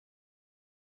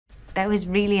That was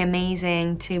really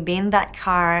amazing to be in that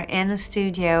car, in a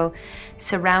studio,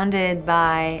 surrounded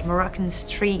by Moroccan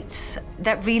streets.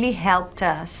 That really helped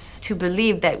us to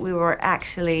believe that we were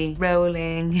actually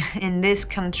rolling in this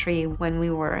country when we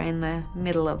were in the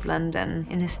middle of London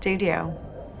in a studio.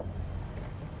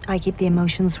 I keep the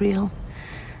emotions real.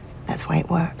 That's why it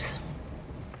works.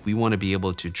 We want to be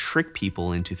able to trick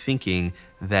people into thinking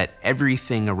that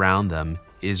everything around them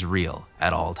is real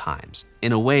at all times.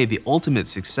 In a way, the ultimate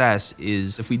success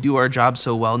is if we do our job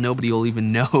so well, nobody will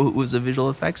even know it was a visual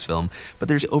effects film. But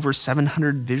there's over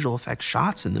 700 visual effects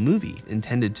shots in the movie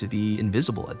intended to be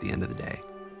invisible at the end of the day.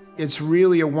 It's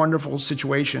really a wonderful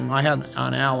situation I had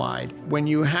on Allied. When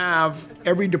you have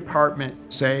every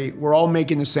department say, we're all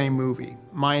making the same movie.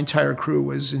 My entire crew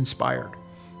was inspired.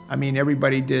 I mean,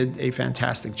 everybody did a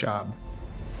fantastic job.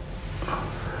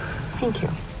 Thank you.